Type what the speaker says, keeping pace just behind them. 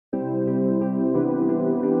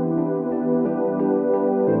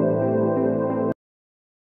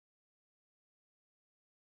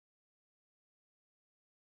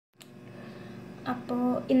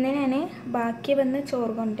അപ്പോൾ ഇന്ന് ഞാൻ ബാക്കി വന്ന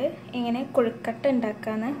ചോറ് കൊണ്ട് എങ്ങനെ കൊഴുക്കട്ട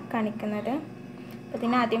ഉണ്ടാക്കാമെന്ന് കാണിക്കുന്നത്. അപ്പോൾ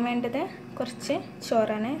ഇതിന് ആദ്യം വേണ്ടത് കുറച്ച്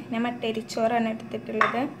ചോറാണ്. ഞാൻ മട്ടരിച്ചോറാണ്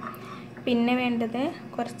എടുത്തിട്ടുള്ളത്. പിന്നെ വേണ്ടത്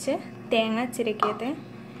കുറച്ച് തേങ്ങ ചിരകിയത്,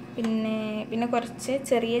 പിന്നെ കുറച്ച്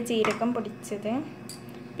ചെറിയ ജീരകം പൊടിച്ചത്,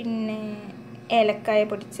 പിന്നെ ഏലക്കായ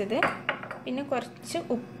പൊടിച്ചത്, പിന്നെ കുറച്ച്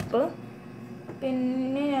ഉപ്പ്,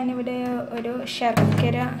 പിന്നെ ഞാനിവിടെ ഒരു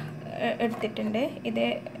ശർക്കര എടുത്തിട്ടുണ്ട്. ഇത്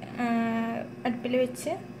അടുപ്പിൽ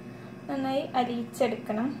വെച്ച് നന്നായി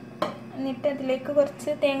അലിയിച്ചെടുക്കണം. എന്നിട്ട് അതിലേക്ക് കുറച്ച്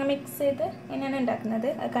തേങ്ങ മിക്സ് ചെയ്ത് എങ്ങനെയാണ് ഉണ്ടാക്കുന്നത്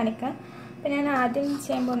അത് കാണിക്കാം. അപ്പോൾ ഞാൻ ആദ്യം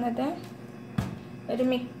ചെയ്യാൻ പോകുന്നത് ഒരു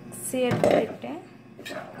മിക്സി എടുത്തിട്ട്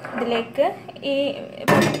ഇതിലേക്ക് ഈ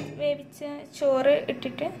വേവിച്ച ചോറ്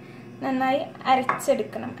ഇട്ടിട്ട് നന്നായി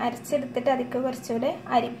അരച്ചെടുക്കണം. അരച്ചെടുത്തിട്ട് അതിലേക്ക് കുറച്ചുകൂടെ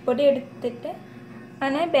അരിപ്പൊടി എടുത്തിട്ട്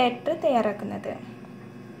ആണ് ബാറ്റർ തയ്യാറാക്കുന്നത്.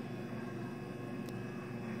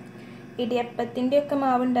 ഇടിയപ്പത്തിൻ്റെ ഒക്കെ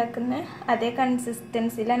മാവ് ഉണ്ടാക്കുന്ന അതേ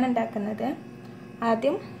കൺസിസ്റ്റൻസിയിലാണ് ഉണ്ടാക്കുന്നത്.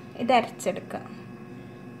 ആദ്യം ഇത് അരച്ചെടുക്കുക.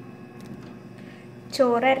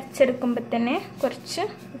 ചോറ് അരച്ചെടുക്കുമ്പോൾ തന്നെ കുറച്ച്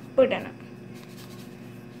ഉപ്പിടണം.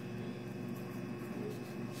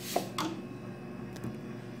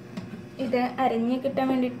 ഇത് അരിഞ്ഞ് കിട്ടാൻ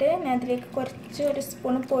വേണ്ടിയിട്ട് ഞാൻ അതിലേക്ക് കുറച്ച് ഒരു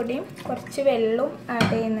സ്പൂൺ പൊടിയും കുറച്ച് വെള്ളവും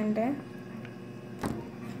ആഡ് ചെയ്യുന്നുണ്ട്.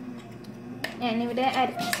 ഞാനിവിടെ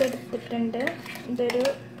അരച്ചെടുത്തിട്ടുണ്ട്. ഇതൊരു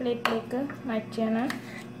പ്ലേറ്റിലേക്ക് മാറ്റിയാണ്.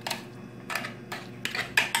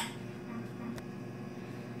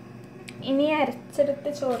 ഇനി അരച്ചെടുത്ത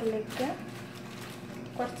ചോറിലേക്ക്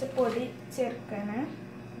കുറച്ച് പൊടി ചേർക്കണം.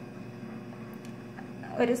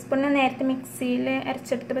 ഒരു സ്പൂൺ നേരത്തെ മിക്സിയിൽ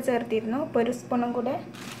അരച്ചെടുത്തപ്പോൾ ചേർത്തിരുന്നു. അപ്പോൾ ഒരു സ്പൂണും കൂടെ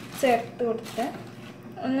ചേർത്ത് കൊടുത്ത്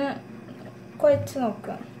ഒന്ന് കുഴച്ച്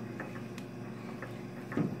നോക്കുക.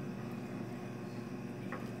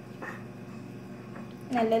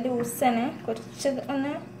 നല്ല ലൂസാണ്, കുറച്ച്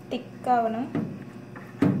ഒന്ന് തിക്കാവണം.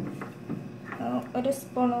 ഒരു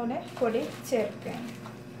സ്പൂൺ കൂടെ പൊടി ചേർക്കുക.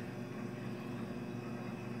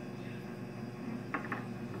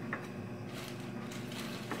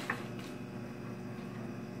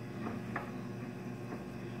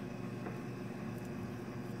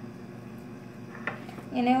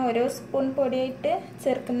 ഇങ്ങനെ ഓരോ സ്പൂൺ പൊടിയായിട്ട്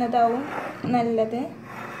ചേർക്കുന്നതാവും നല്ലത്.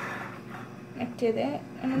 മറ്റേത്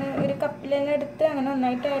നമ്മൾ ഒരു കപ്പിലെല്ലാം എടുത്ത് അങ്ങനെ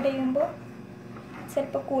ഒന്നായിട്ട് ആഡ് ചെയ്യുമ്പോൾ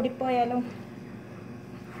ചിലപ്പോൾ കൂടിപ്പോയാലോ.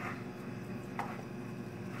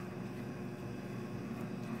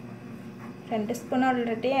 രണ്ട് സ്പൂൺ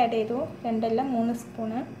ഓൾറെഡി ആഡ് ചെയ്തു, 2 അല്ല 3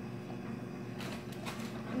 സ്പൂണ്.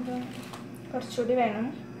 കുറച്ചുകൂടി വേണം,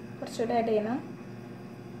 കുറച്ചുകൂടി ആഡ് ചെയ്യണം.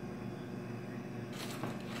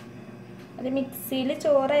 അത് മിക്സിയിൽ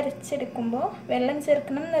ചോറ് അരച്ചെടുക്കുമ്പോൾ വെള്ളം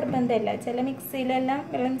ചേർക്കണം നിർബന്ധമില്ല. ചില മിക്സിയിലെല്ലാം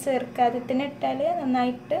വെള്ളം ചേർക്കാതെ തന്നെ ഇട്ടാൽ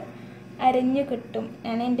നന്നായിട്ട് അരഞ്ഞു കിട്ടും.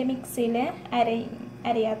 ഞാൻ എൻ്റെ മിക്സിയിൽ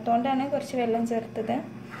അരയാത്തതുകൊണ്ടാണ് കുറച്ച് വെള്ളം ചേർത്തത്.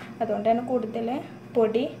 അതുകൊണ്ടാണ് കൂടുതൽ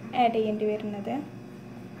പൊടി ആഡ് ചെയ്യേണ്ടി വരുന്നത്.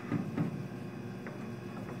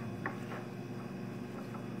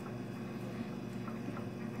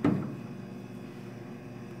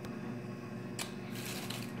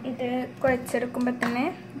 ഇത് കുഴച്ചെടുക്കുമ്പോൾ തന്നെ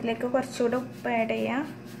ഇതിലേക്ക് കുറച്ചുകൂടെ ഉപ്പ് ആഡ് ചെയ്യാം.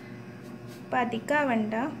 ഉപ്പ് അധികം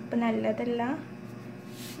ആവണ്ട, ഉപ്പ് നല്ലതല്ല,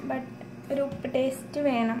 ബട്ട് ഒരു ഉപ്പ് ടേസ്റ്റ്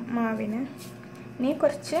വേണം മാവിന്. ഇനി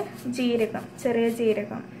കുറച്ച് ജീരകം, ചെറിയ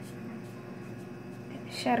ജീരകം.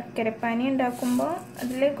 ശർക്കരപ്പാനി ഉണ്ടാക്കുമ്പോൾ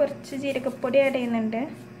അതിൽ കുറച്ച് ജീരകപ്പൊടി ആഡ് ചെയ്യുന്നുണ്ട്.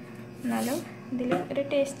 എന്നാലും ഇതിൽ ഒരു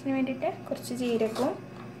ടേസ്റ്റിന് വേണ്ടിയിട്ട് കുറച്ച് ജീരകവും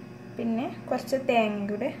പിന്നെ കുറച്ച് തേങ്ങ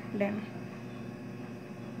കൂടെ ഇടണം.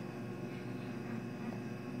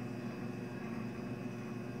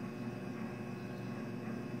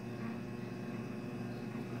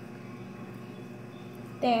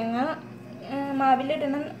 തേങ്ങ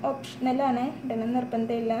മാവിലിടണം, ഓപ്ഷണലാണ്, ഇടണം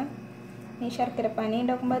നിർബന്ധമില്ല. ഈ ശർക്കരപ്പാനി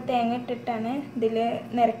ഉണ്ടാക്കുമ്പോൾ തേങ്ങ ഇട്ടിട്ടാണ് ഇതിൽ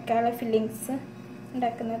നിറയ്ക്കാനുള്ള ഫില്ലിങ്സ്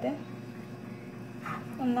ഉണ്ടാക്കുന്നത്.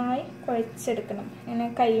 നന്നായി കുഴച്ചെടുക്കണം. ഇങ്ങനെ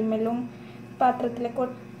കൈമലും പാത്രത്തിലൊക്കെ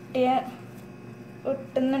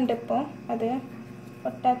ഒട്ടുന്നുണ്ട്. ഇപ്പോൾ അത്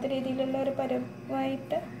ഒട്ടാത്ത രീതിയിലുള്ള ഒരു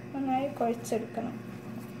പരുവായിട്ട് നന്നായി കുഴച്ചെടുക്കണം.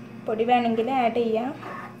 പൊടി വേണമെങ്കിൽ ആഡ് ചെയ്യാം.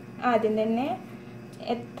 ആദ്യം തന്നെ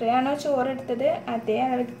എത്രയാണോ ചോറ് എടുത്തത് അതേ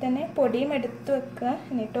അളവിൽ തന്നെ പൊടിയും എടുത്ത് വെക്കുക.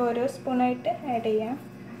 എന്നിട്ട് ഓരോ സ്പൂണായിട്ട് ആഡ് ചെയ്യാം.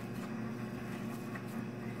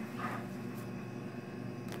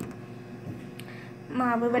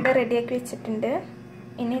 മാവ് ഇവിടെ റെഡിയാക്കി വെച്ചിട്ടുണ്ട്.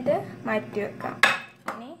 ഇനി ഇത് മാറ്റി വെക്കാം.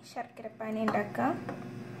 ഇനി ശർക്കരപ്പാനി ഉണ്ടാക്കാം.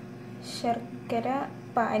 ശർക്കര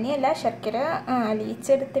പാനിയല്ല, ശർക്കര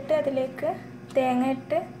അലിയിച്ചെടുത്തിട്ട് അതിലേക്ക് തേങ്ങ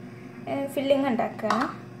ഇട്ട് ഫില്ലിങ് ഉണ്ടാക്കുക.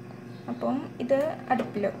 അപ്പം ഇത്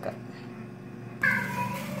അടുപ്പിൽ വെക്കാം.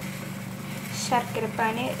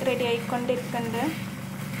 ശർക്കരപ്പാനി റെഡി ആയിക്കൊണ്ടിരിക്കുന്നുണ്ട്.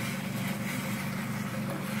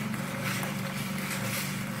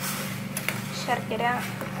 ശർക്കര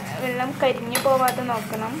വെള്ളം കരിഞ്ഞു പോവാതെ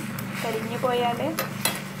നോക്കണം. കരിഞ്ഞു പോയാൽ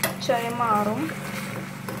ചുവ മാറും.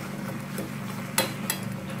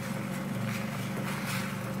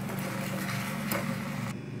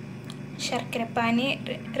 ശർക്കരപ്പാനി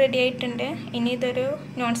റെഡി ആയിട്ടുണ്ട്. ഇനി ഇതൊരു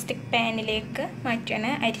നോൺ സ്റ്റിക്ക് പാനിലേക്ക്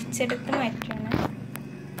മാറ്റുകയാണ്. അരിച്ചെടുക്കണം.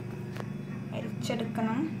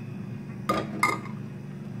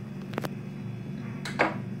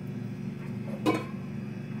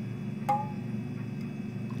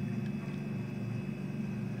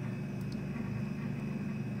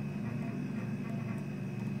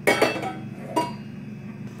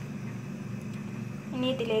 ഇനി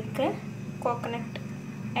ഇതിലേക്ക് കോക്കനട്ട്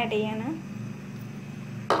ആഡ് ചെയ്യണം.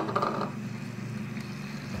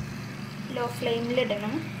 ലോ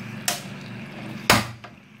ഫ്ലെയിമിലിടണം.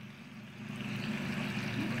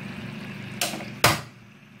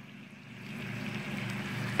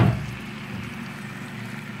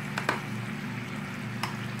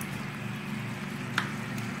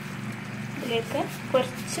 ഇതിലേക്ക്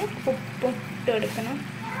കുറച്ച് ഉപ്പും ഇട്ട് കൊടുക്കണം.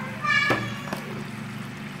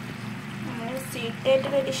 നമ്മൾ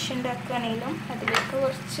സ്വീറ്റായിട്ടൊരു ഡിഷ് ഉണ്ടാക്കുകയാണെങ്കിലും അതിലേക്ക്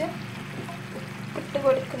കുറച്ച് ഇട്ട്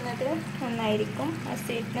കൊടുക്കുന്നത് നന്നായിരിക്കും, ആ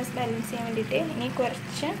സ്വീറ്റ്നെസ് ബാലൻസ് ചെയ്യാൻ വേണ്ടിയിട്ട്. ഇനി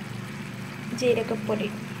കുറച്ച് ജീരകപ്പൊടി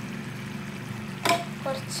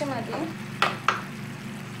കുറച്ച് മതി.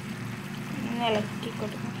 ഇളക്കി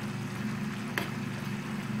കൊടുക്കണം.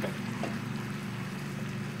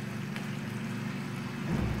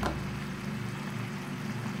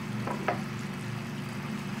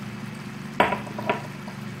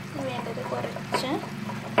 വേണ്ടത് കുറച്ച്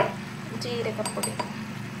ജീരകപ്പൊടി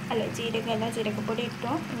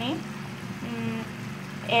ഇട്ടു. ഇനി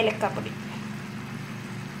ഏലക്കാപ്പൊടി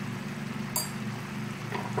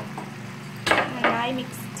നന്നായി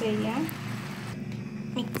മിക്സ് ചെയ്യാം.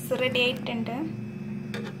 മിക്സ് റെഡി ആയിട്ടുണ്ട്.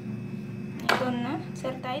 ഇതൊന്ന്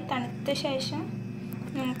ചെറുതായി തണുത്ത ശേഷം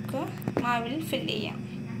നമുക്ക് മാവിൽ ഫില്ല് ചെയ്യാം.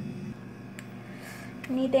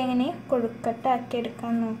 ഇനി ഇതെങ്ങനെ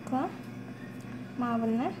കൊഴുക്കട്ടാക്കിയെടുക്കാൻ നോക്കുക.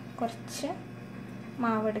 മാവിന്ന് കുറച്ച്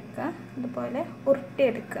മാവെടുക്കുക, ഇതുപോലെ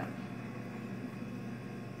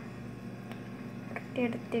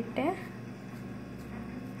ഉരുട്ടിയെടുത്തിട്ട്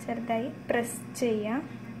ചെറുതായി പ്രസ് ചെയ്യാം.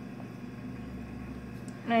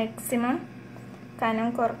 മാക്സിമം കനം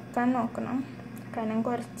കുറക്കാൻ നോക്കണം. കനം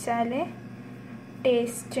കുറച്ചാലേ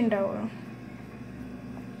ടേസ്റ്റ് ഉണ്ടാവുള്ളൂ.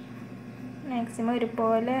 മാക്സിമം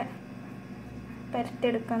ഒരുപോലെ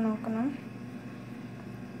പരത്തിയെടുക്കാൻ നോക്കണം.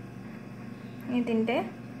 ഇതിൻ്റെ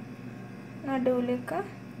നടുവിലേക്ക്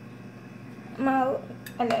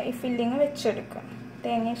ഈ ഫില്ലിങ് വെച്ചെടുക്കുക.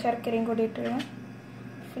 തേങ്ങയും ശർക്കരയും കൂടിയിട്ടുള്ള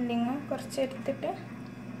ഫില്ലിങ് കുറച്ച് എടുത്തിട്ട്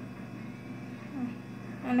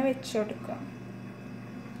അങ്ങനെ വെച്ച് കൊടുക്കുക.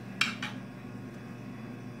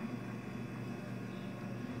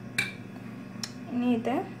 ഇനി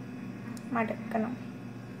ഇത് മടക്കണം.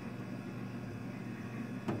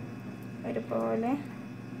 ഒരുപോലെ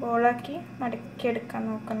ബോളാക്കി മടക്കിയെടുക്കാൻ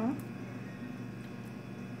നോക്കണം.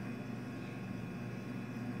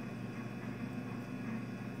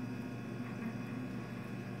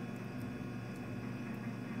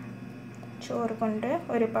 ചോറ് കൊണ്ട്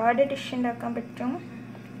ഒരുപാട് ഡിഷ് ഉണ്ടാക്കാൻ പറ്റും.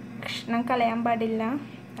 കഷ്ണം കളയാൻ പാടില്ല.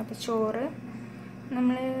 അപ്പോൾ ചോറ്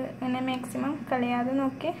നമ്മൾ ഇങ്ങനെ മാക്സിമം കളയാതെ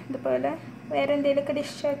നോക്കി ഇതുപോലെ വേറെ എന്തെങ്കിലുമൊക്കെ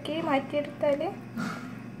ഡിഷാക്കി മാറ്റിയെടുത്താൽ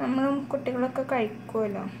നമ്മളും കുട്ടികളൊക്കെ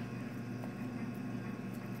കഴിക്കുമല്ലോ.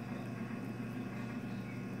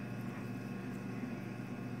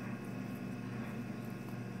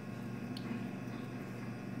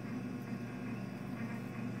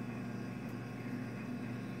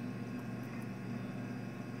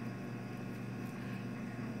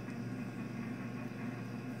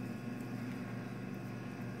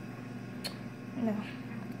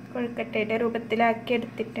 കൊഴുക്കട്ടയുടെ രൂപത്തിലാക്കി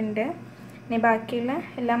എടുത്തിട്ടുണ്ട്. ഇനി ബാക്കിയുള്ള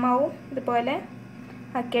എല്ലാ മാവും ഇതുപോലെ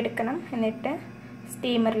ആക്കിയെടുക്കണം. എന്നിട്ട്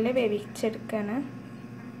സ്റ്റീമറിൽ വേവിച്ചെടുക്കുകയാണ്.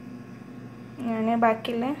 ഞാൻ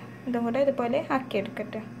ബാക്കിയുള്ള ഇതും കൂടെ ഇതുപോലെ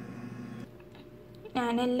ആക്കിയെടുക്കട്ടെ.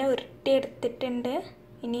 ഞാനെല്ലാം ഉരുട്ടിയെടുത്തിട്ടുണ്ട്.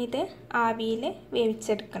 ഇനി ഇത് ആവിയിൽ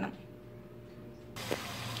വേവിച്ചെടുക്കണം.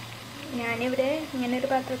 ഞാനിവിടെ ഇങ്ങനൊരു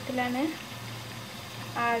പാത്രത്തിലാണ്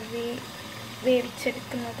ആവി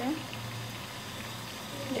വേവിച്ചെടുക്കുന്നത്.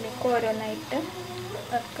 ഇതിലേക്ക് ഓരോന്നായിട്ട്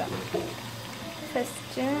വെക്കാം.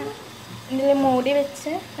 ഫസ്റ്റ് ഇതിൽ മൂടി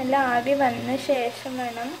വെച്ച് നല്ല ആവി വന്ന ശേഷം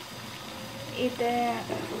വേണം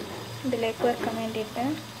ഇതിലേക്ക് വെക്കാൻ വേണ്ടിയിട്ട്.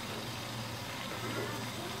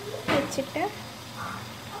 വെച്ചിട്ട്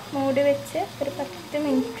മൂടി വെച്ച് ഒരു 10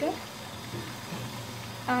 മിനിറ്റ്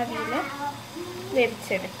ആവിയിൽ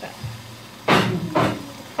വേവിച്ചെടുക്കുക.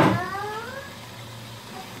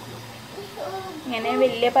 ഇങ്ങനെ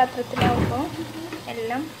വലിയ പാത്രത്തിലാവുമ്പോൾ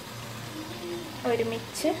എല്ലാം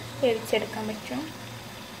ഒരുമിച്ച് വേവിച്ചെടുക്കാൻ പറ്റും.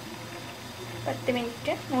 10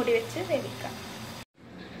 മിനിറ്റ് മൂടി വെച്ച് വേവിക്കാം.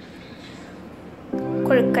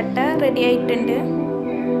 കൊഴുക്കട്ട റെഡി ആയിട്ടുണ്ട്.